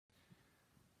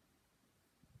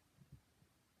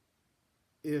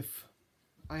if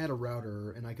I had a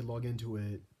router and I could log into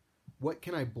it, what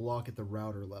can I block at the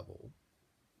router level?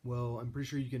 Well, I'm pretty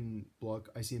sure you can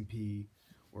block ICMP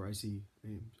or IMC.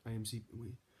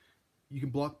 You can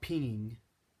block pinging,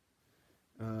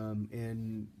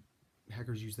 and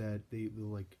hackers use that. They'll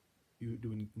like you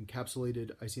do an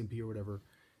encapsulated ICMP or whatever,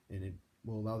 and it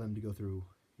will allow them to go through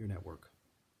your network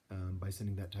by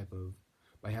sending that type of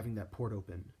by having that port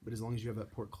open. But as long as you have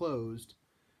that port closed,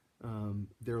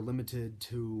 they're limited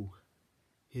to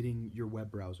hitting your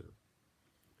web browser.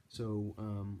 So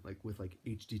like with like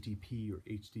HTTP or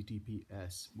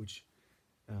HTTPS, which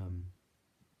um,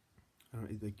 I don't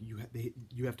know, like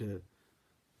you have to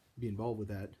be involved with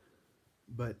that,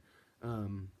 but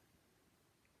um,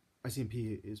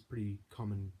 ICMP is pretty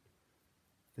common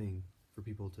thing for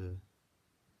people to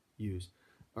use.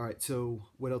 All right, so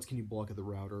what else can you block at the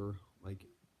router? Like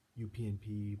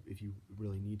UPnP if you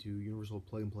really need to, universal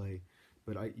plug and play.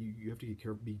 But you have to get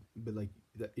careful. But like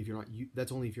that, if you're not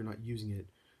that's only if you're not using it.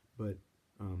 But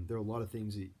there are a lot of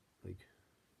things that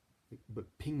but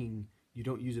pinging you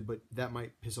don't use it, but that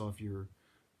might piss off your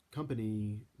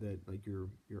company that like your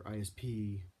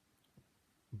ISP,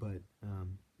 but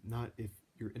not if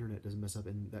your internet doesn't mess up,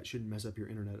 and that shouldn't mess up your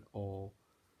internet at all.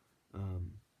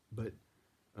 But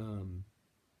um,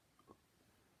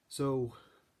 so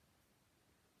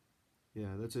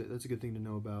yeah, that's a good thing to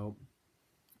know about.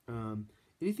 Um,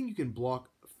 Anything you can block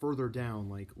further down,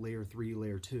 like layer 3,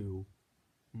 layer 2,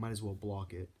 might as well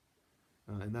block it,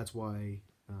 and that's why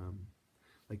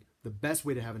like the best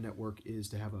way to have a network is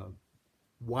to have a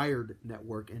wired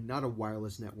network and not a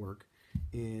wireless network,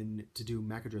 and to do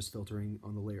MAC address filtering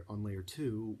on the layer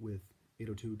 2 with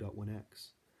 802.1x,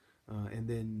 and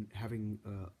then having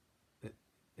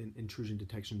an intrusion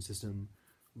detection system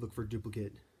look for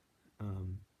duplicate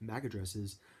MAC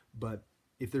addresses. But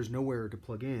if there's nowhere to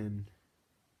plug in,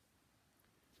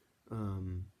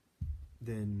 um,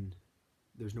 then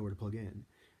there's nowhere to plug in.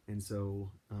 And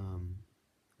so,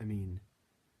 I mean,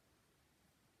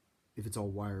 if it's all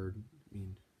wired, I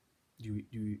mean, do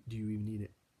you even need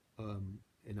it, an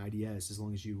IDS as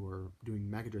long as you are doing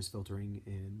MAC address filtering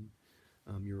and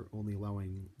you're only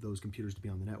allowing those computers to be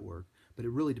on the network? But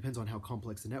it really depends on how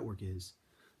complex the network is.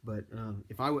 But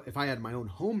if I had my own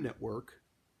home network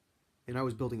and I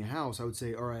was building a house, I would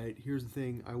say, all right, here's the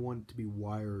thing: I want it to be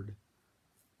wired,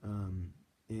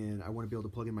 and I want to be able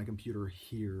to plug in my computer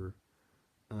here,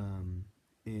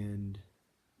 and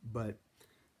but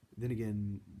then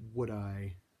again, would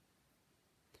I?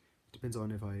 Depends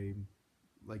on if I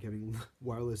like having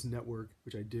wireless network,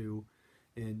 which I do,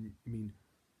 and I mean,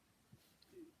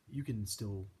 you can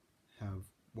still have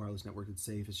wireless network that's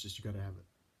safe. It's just you got to have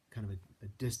kind of a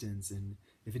distance, and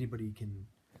if anybody can,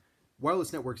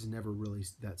 wireless network is never really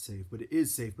that safe, but it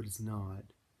is safe, but it's not.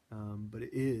 But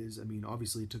it is. I mean,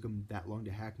 obviously, it took them that long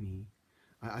to hack me.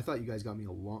 I thought you guys got me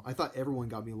along. I thought everyone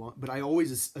got me along, but I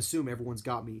always assume everyone's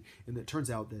got me, and it turns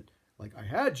out that like I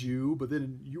had you, but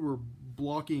then you were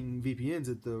blocking VPNs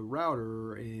at the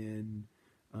router, and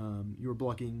you were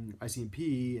blocking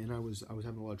ICMP, and I was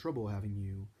having a lot of trouble having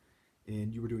you,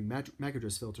 and you were doing MAC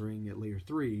address filtering at layer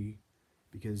 3,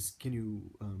 because can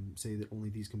you say that only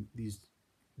these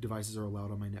devices are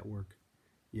allowed on my network?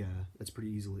 Yeah, that's pretty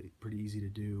easy to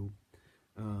do.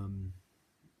 Um,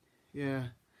 yeah,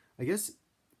 I guess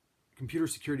computer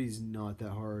security is not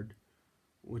that hard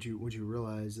once you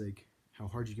realize like how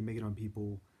hard you can make it on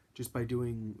people just by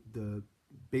doing the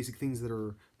basic things that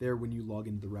are there when you log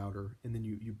into the router, and then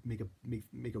you make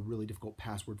a really difficult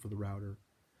password for the router,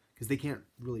 because they can't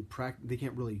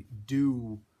really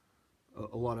do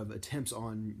a lot of attempts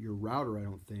on your router, I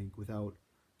don't think, without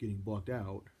getting blocked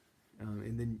out.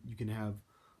 And then you can have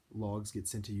logs get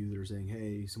sent to you that are saying,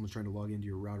 hey, someone's trying to log into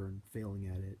your router and failing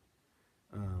at it.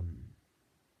 Um,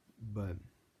 but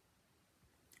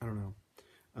I don't know.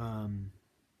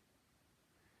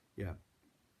 Yeah,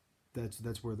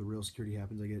 that's where the real security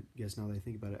happens. Guess now that I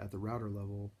think about it, at the router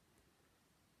level.